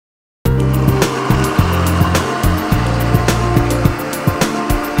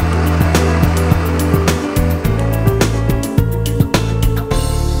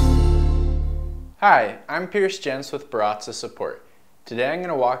Hi, I'm Pierce Jens with Baratza Support. Today I'm going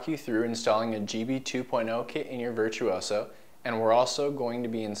to walk you through installing a GB2.0 kit in your Virtuoso, and we're also going to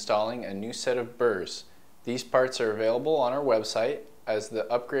be installing a new set of burrs. These parts are available on our website as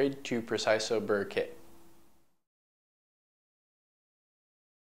the upgrade to Preciso burr kit.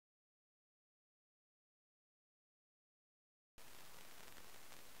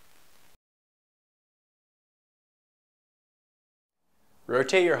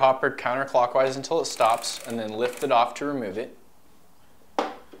 Rotate your hopper counterclockwise until it stops and then lift it off to remove it.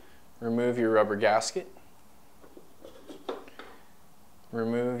 Remove your rubber gasket.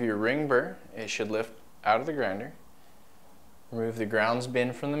 Remove your ring burr. It should lift out of the grinder. Remove the grounds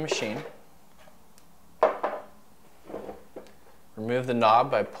bin from the machine. Remove the knob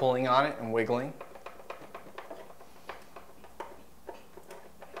by pulling on it and wiggling.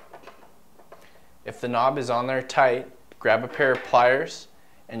 If the knob is on there tight, grab a pair of pliers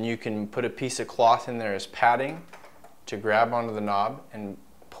and you can put a piece of cloth in there as padding to grab onto the knob and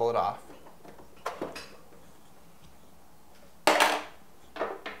pull it off.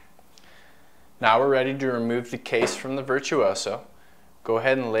 Now we're ready to remove the case from the Virtuoso. Go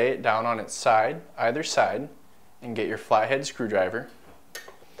ahead and lay it down on its side, either side, and get your flathead screwdriver.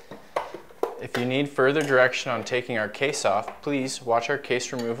 If you need further direction on taking our case off, please watch our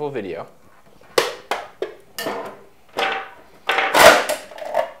case removal video.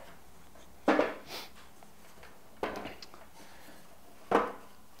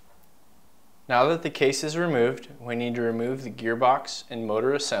 Now that the case is removed, we need to remove the gearbox and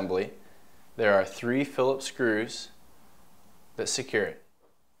motor assembly. There are 3 Phillips screws that secure it.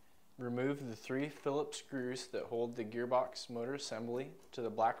 Remove the 3 Phillips screws that hold the gearbox motor assembly to the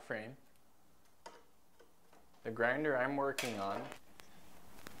black frame. The grinder I'm working on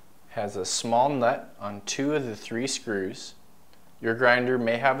has a small nut on 2 of the 3 screws. Your grinder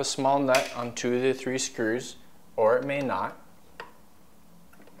may have a small nut on 2 of the 3 screws, or it may not.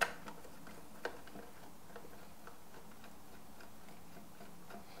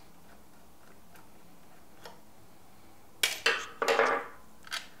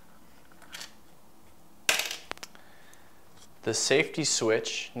 The safety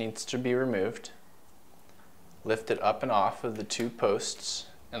switch needs to be removed. Lift it up and off of the 2 posts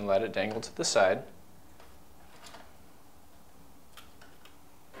and let it dangle to the side.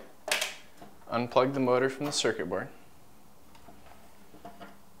 Unplug the motor from the circuit board.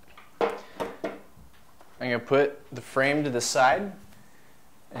 I'm going to put the frame to the side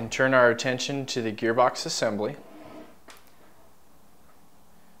and turn our attention to the gearbox assembly.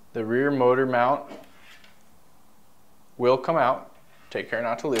 The rear motor mount will come out. Take care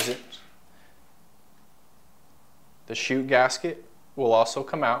not to lose it. The chute gasket will also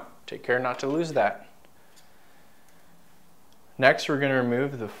come out. Take care not to lose that. Next, we're going to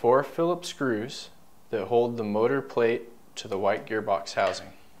remove the 4 Phillips screws that hold the motor plate to the white gearbox housing.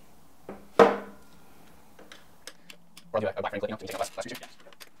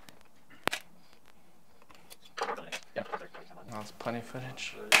 That's plenty of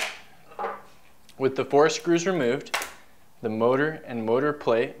footage. With the 4 screws removed, the motor and motor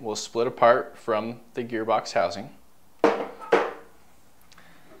plate will split apart from the gearbox housing.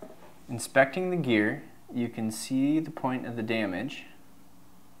 Inspecting the gear, you can see the point of the damage.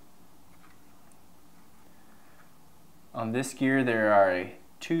 On this gear there are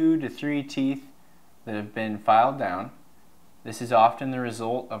 2 to 3 teeth that have been filed down. This is often the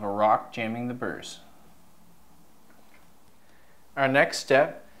result of a rock jamming the burrs. Our next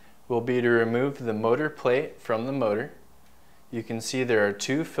step will be to remove the motor plate from the motor. You can see there are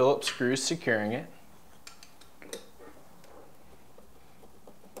 2 Phillips screws securing it.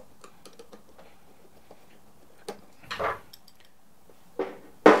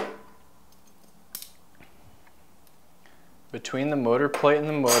 Between the motor plate and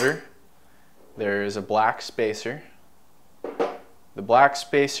the motor, there is a black spacer. The black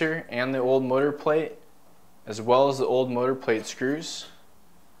spacer and the old motor plate, as well as the old motor plate screws,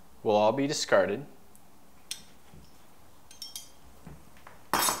 will all be discarded.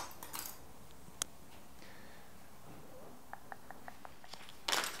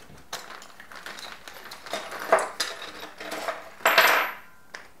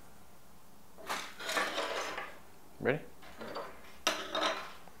 Ready?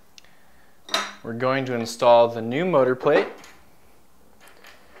 We're going to install the new motor plate,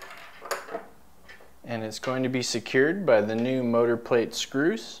 and it's going to be secured by the new motor plate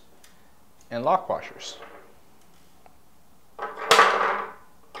screws and lock washers.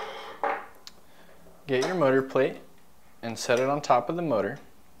 Get your motor plate and set it on top of the motor.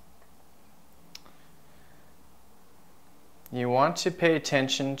 You want to pay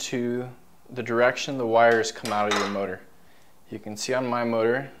attention to the direction the wires come out of your motor. You can see on my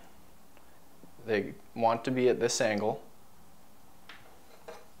motor, they want to be at this angle.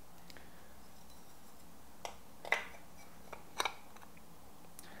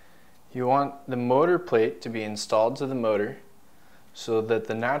 You want the motor plate to be installed to the motor so that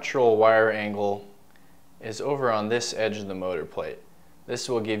the natural wire angle is over on this edge of the motor plate. This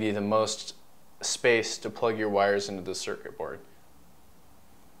will give you the most space to plug your wires into the circuit board.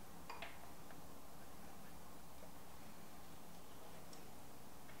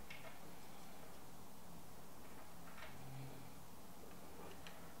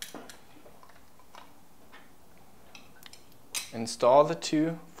 Install the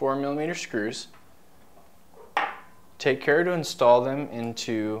two 4mm screws. Take care to install them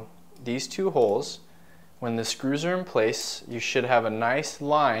into these two holes. When the screws are in place, you should have a nice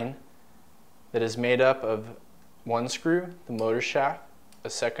line that is made up of one screw, the motor shaft, a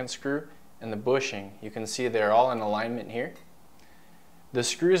second screw, and the bushing. You can see they're all in alignment here. The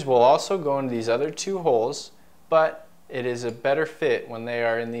screws will also go into these other two holes, but it is a better fit when they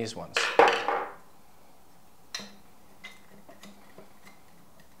are in these ones.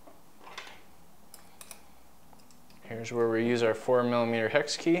 Here's where we use our 4mm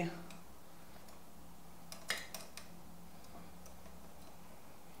hex key.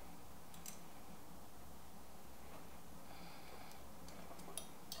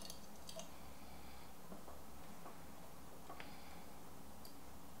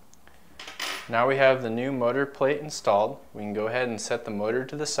 Now we have the new motor plate installed. We can go ahead and set the motor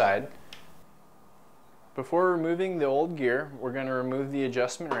to the side. Before removing the old gear, we're going to remove the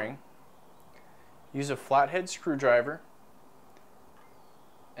adjustment ring. Use a flathead screwdriver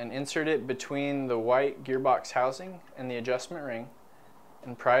and insert it between the white gearbox housing and the adjustment ring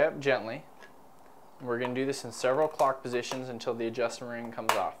and pry up gently. And we're going to do this in several clock positions until the adjustment ring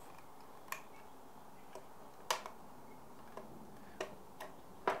comes off.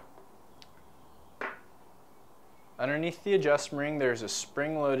 Underneath the adjustment ring there's a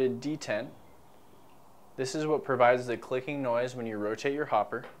spring-loaded detent. This is what provides the clicking noise when you rotate your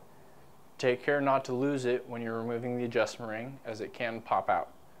hopper. Take care not to lose it when you're removing the adjustment ring, as it can pop out.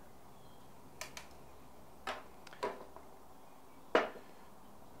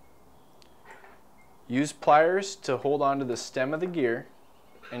 Use pliers to hold onto the stem of the gear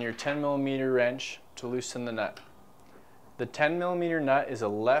and your 10mm wrench to loosen the nut. The 10mm nut is a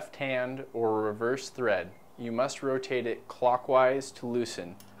left hand or reverse thread. You must rotate it clockwise to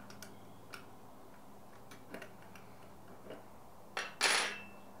loosen.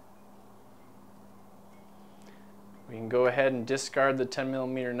 We can go ahead and discard the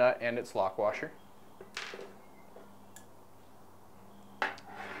 10mm nut and its lock washer.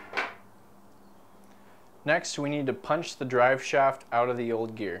 Next, we need to punch the drive shaft out of the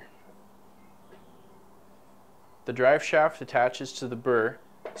old gear. The drive shaft attaches to the burr,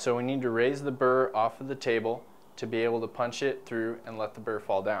 so we need to raise the burr off of the table to be able to punch it through and let the burr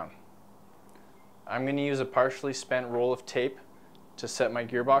fall down. I'm going to use a partially spent roll of tape to set my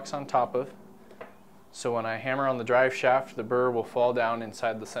gearbox on top of. So when I hammer on the drive shaft, the burr will fall down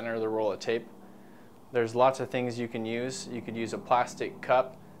inside the center of the roll of tape. There's lots of things you can use. You could use a plastic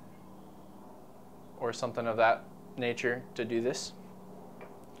cup or something of that nature to do this.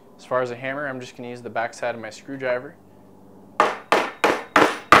 As far as a hammer, I'm just going to use the back side of my screwdriver. I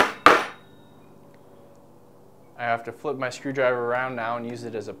have to flip my screwdriver around now and use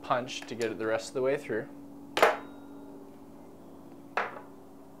it as a punch to get it the rest of the way through.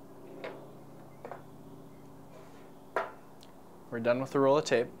 We're done with the roll of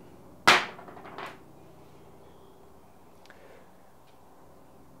tape.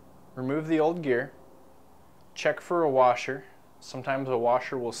 Remove the old gear. Check for a washer. Sometimes a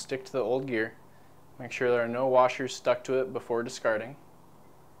washer will stick to the old gear. Make sure there are no washers stuck to it before discarding.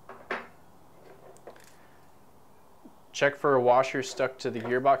 Check for a washer stuck to the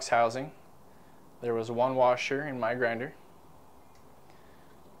gearbox housing. There was one washer in my grinder.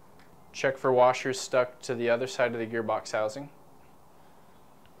 Check for washers stuck to the other side of the gearbox housing.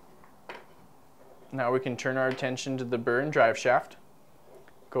 Now we can turn our attention to the burr and drive shaft.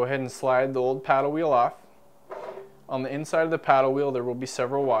 Go ahead and slide the old paddle wheel off. On the inside of the paddle wheel there will be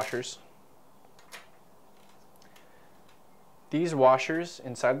several washers. These washers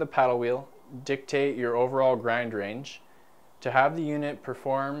inside the paddle wheel dictate your overall grind range. To have the unit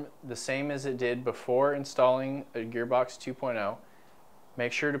perform the same as it did before installing a Gearbox 2.0,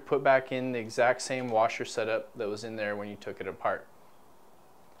 make sure to put back in the exact same washer setup that was in there when you took it apart.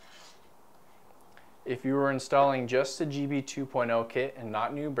 If you were installing just a GB2.0 kit and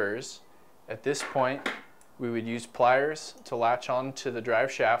not new burrs, at this point we would use pliers to latch on to the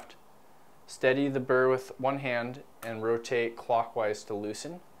drive shaft, Steady the burr with one hand and rotate clockwise to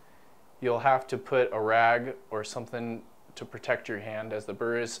loosen. You'll have to put a rag or something to protect your hand, as the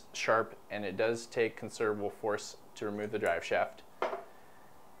burr is sharp and it does take considerable force to remove the drive shaft.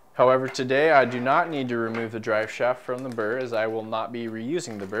 However, today I do not need to remove the drive shaft from the burr, as I will not be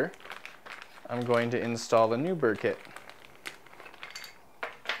reusing the burr. I'm going to install the new burr kit.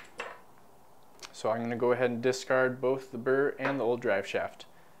 So I'm going to go ahead and discard both the burr and the old drive shaft,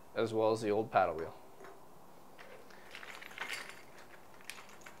 as well as the old paddle wheel.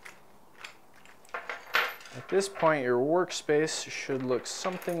 At this point, your workspace should look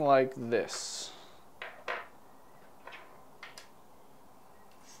something like this.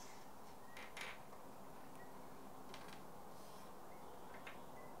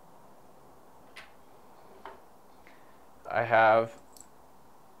 I have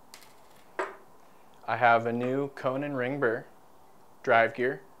a new cone and ring burr, drive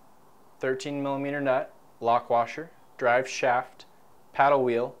gear, 13mm nut, lock washer, drive shaft, paddle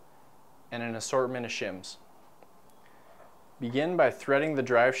wheel, and an assortment of shims. Begin by threading the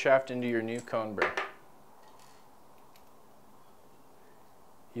drive shaft into your new cone burr.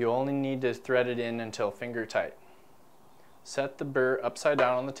 You only need to thread it in until finger tight. Set the burr upside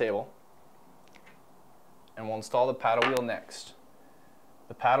down on the table, and we'll install the paddle wheel next.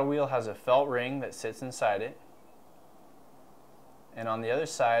 The paddle wheel has a felt ring that sits inside it, and on the other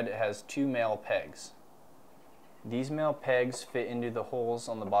side it has two male pegs. These male pegs fit into the holes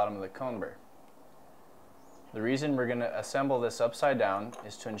on the bottom of the cone burr. The reason we're going to assemble this upside down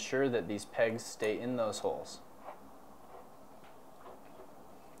is to ensure that these pegs stay in those holes.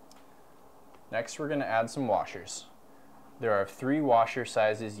 Next, we're going to add some washers. There are 3 washer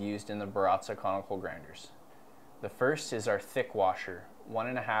sizes used in the Baratza conical grinders. The first is our thick washer,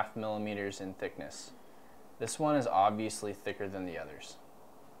 1.5 millimeters in thickness. This one is obviously thicker than the others.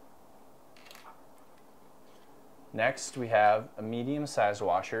 Next, we have a medium-sized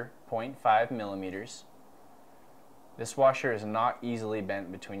washer, 0.5 millimeters. This washer is not easily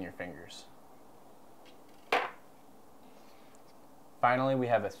bent between your fingers. Finally, we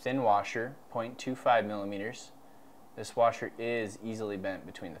have a thin washer, 0.25 millimeters. This washer is easily bent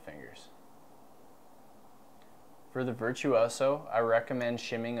between the fingers. For the Virtuoso, I recommend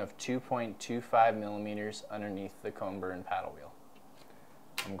shimming of 2.25 millimeters underneath the cone burr and paddle wheel.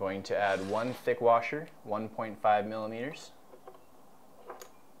 I'm going to add one thick washer, 1.5 millimeters,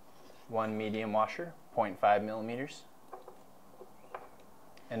 one medium washer, 0.5 millimeters,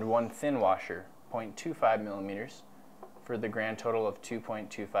 and one thin washer, 0.25 millimeters, for the grand total of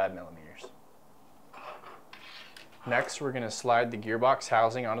 2.25 millimeters. Next, we're going to slide the gearbox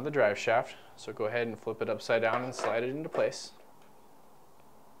housing onto the drive shaft. So go ahead and flip it upside down and slide it into place.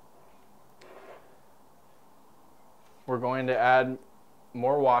 We're going to add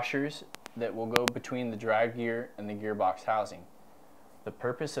more washers that will go between the drive gear and the gearbox housing. The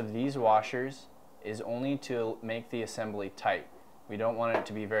purpose of these washers is only to make the assembly tight. We don't want it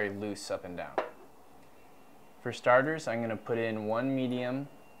to be very loose up and down. For starters, I'm going to put in one medium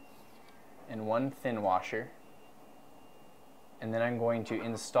and one thin washer, and then I'm going to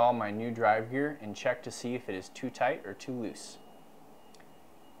install my new drive gear and check to see if it is too tight or too loose.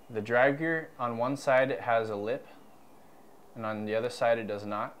 The drive gear, on one side it has a lip, and on the other side it does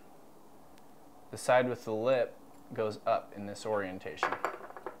not. The side with the lip goes up in this orientation.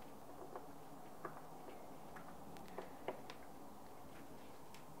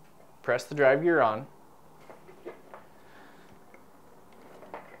 Press the drive gear on.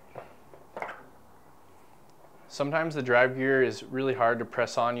 Sometimes the drive gear is really hard to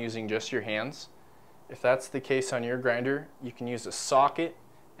press on using just your hands. If that's the case on your grinder, you can use a socket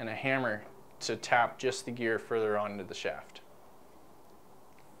and a hammer to tap just the gear further onto the shaft.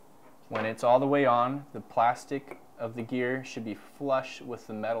 When it's all the way on, the plastic of the gear should be flush with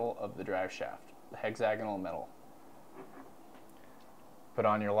the metal of the drive shaft, the hexagonal metal. Put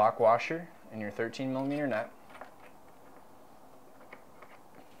on your lock washer and your 13mm nut.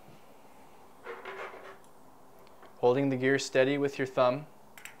 Holding the gear steady with your thumb,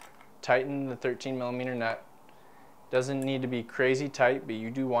 tighten the 13mm nut. Doesn't need to be crazy tight, but you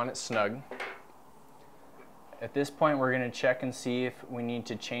do want it snug. At this point, we're going to check and see if we need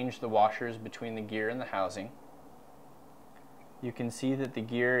to change the washers between the gear and the housing. You can see that the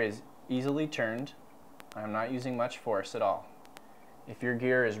gear is easily turned. I'm not using much force at all. If your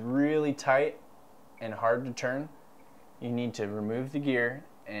gear is really tight and hard to turn, you need to remove the gear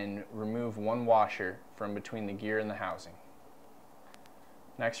and remove one washer from between the gear and the housing.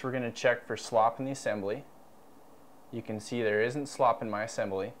 Next, we're going to check for slop in the assembly. You can see there isn't slop in my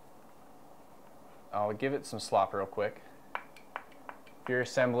assembly. I'll give it some slop real quick. If your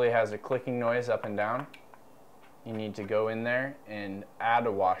assembly has a clicking noise up and down, you need to go in there and add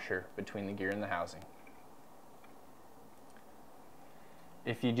a washer between the gear and the housing.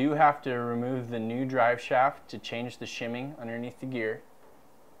 If you do have to remove the new drive shaft to change the shimming underneath the gear,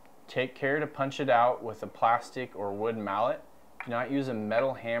 take care to punch it out with a plastic or wood mallet. Do not use a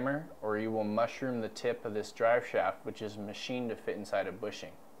metal hammer or you will mushroom the tip of this drive shaft, which is machined to fit inside a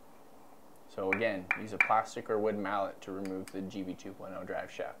bushing. So again, use a plastic or wood mallet to remove the GB2.0 drive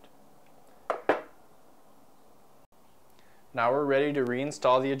shaft. Now we're ready to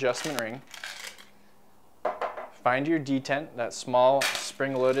reinstall the adjustment ring. Find your detent, that small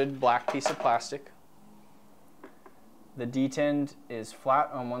spring-loaded black piece of plastic. The detent is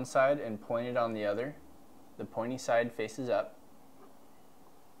flat on one side and pointed on the other. The pointy side faces up.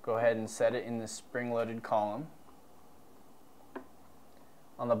 Go ahead and set it in the spring-loaded column.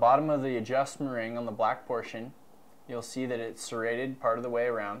 On the bottom of the adjustment ring on the black portion, you'll see that it's serrated part of the way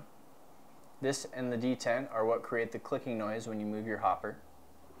around. This and the detent are what create the clicking noise when you move your hopper.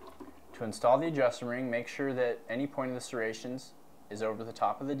 To install the adjustment ring, make sure that any point of the serrations is over the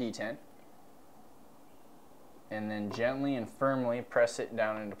top of the detent, and then gently and firmly press it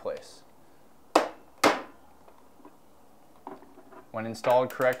down into place. When installed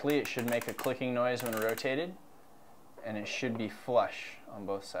correctly, it should make a clicking noise when rotated, and it should be flush on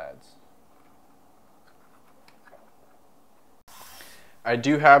both sides. I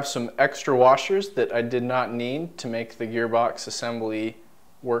do have some extra washers that I did not need to make the gearbox assembly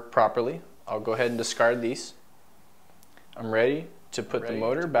work properly. I'll go ahead and discard these. I'm ready to put the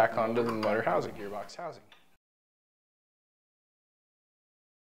motor back onto the motor housing. Gearbox housing.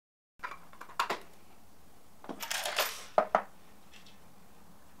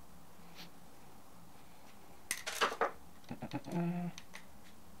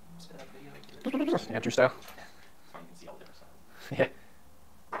 Yeah, true style. Yeah.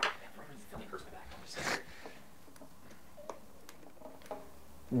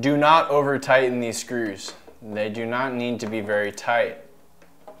 Do not over tighten these screws. They do not need to be very tight.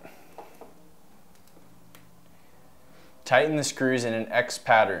 Tighten the screws in an X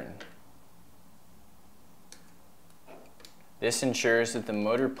pattern. This ensures that the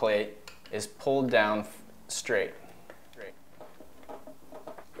motor plate is pulled down straight.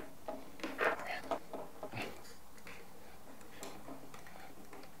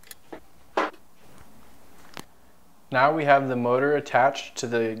 Now we have the motor attached to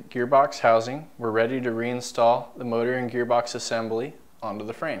the gearbox housing. We're ready to reinstall the motor and gearbox assembly onto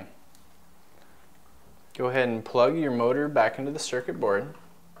the frame. Go ahead and plug your motor back into the circuit board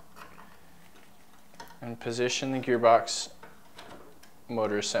and position the gearbox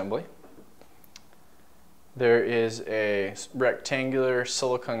motor assembly. There is a rectangular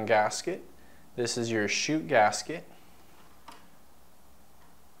silicone gasket. This is your chute gasket.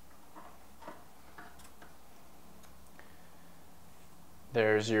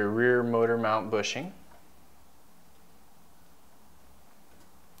 There's your rear motor mount bushing.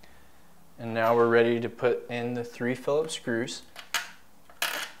 And now we're ready to put in the 3 Phillips screws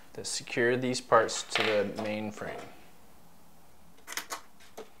that secure these parts to the main frame.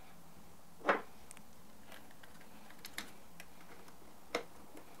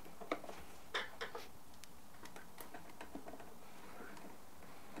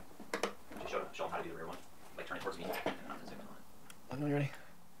 Show them how to do the rear one. Like turn it towards me, and then I'm going to zoom in on it. When you're ready.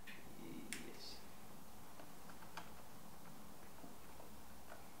 Yes.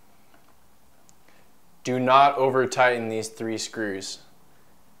 Do not over tighten these 3 screws.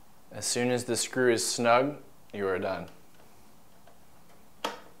 As soon as the screw is snug, you are done.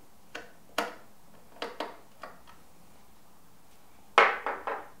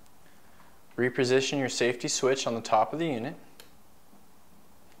 Reposition your safety switch on the top of the unit.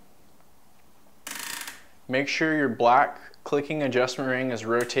 Make sure your black clicking adjustment ring is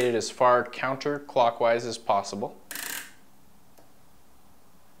rotated as far counterclockwise as possible.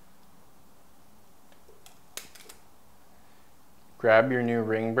 Grab your new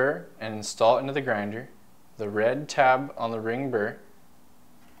ring burr and install it into the grinder. The red tab on the ring burr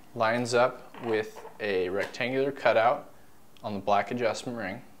lines up with a rectangular cutout on the black adjustment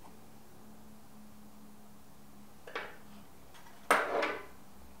ring.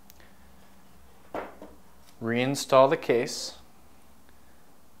 Reinstall the case.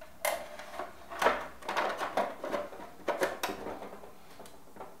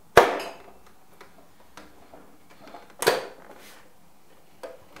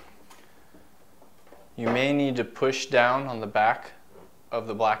 You may need to push down on the back of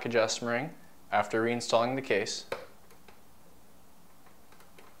the black adjustment ring after reinstalling the case.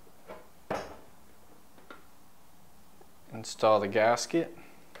 Install the gasket.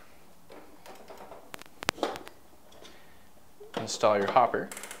 Install your hopper.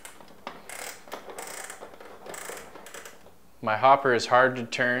 My hopper is hard to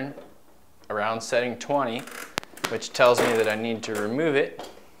turn around setting 20, which tells me that I need to remove it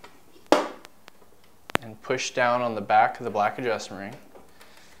and push down on the back of the black adjustment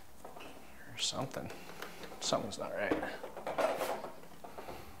ring or something. Something's not right.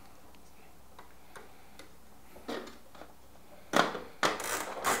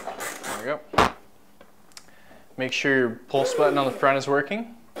 There we go. Make sure your pulse button on the front is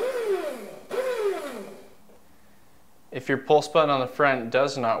working. If your pulse button on the front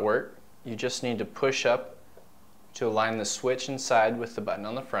does not work, you just need to push up to align the switch inside with the button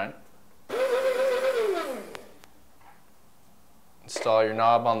on the front. Install your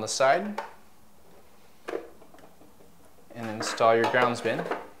knob on the side and install your grounds bin.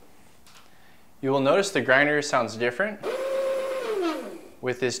 You will notice the grinder sounds different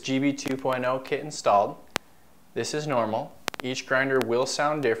with this GB 2.0 kit installed. This is normal. Each grinder will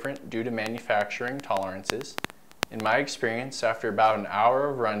sound different due to manufacturing tolerances. In my experience, after about an hour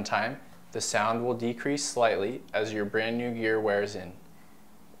of runtime, the sound will decrease slightly as your brand new gear wears in.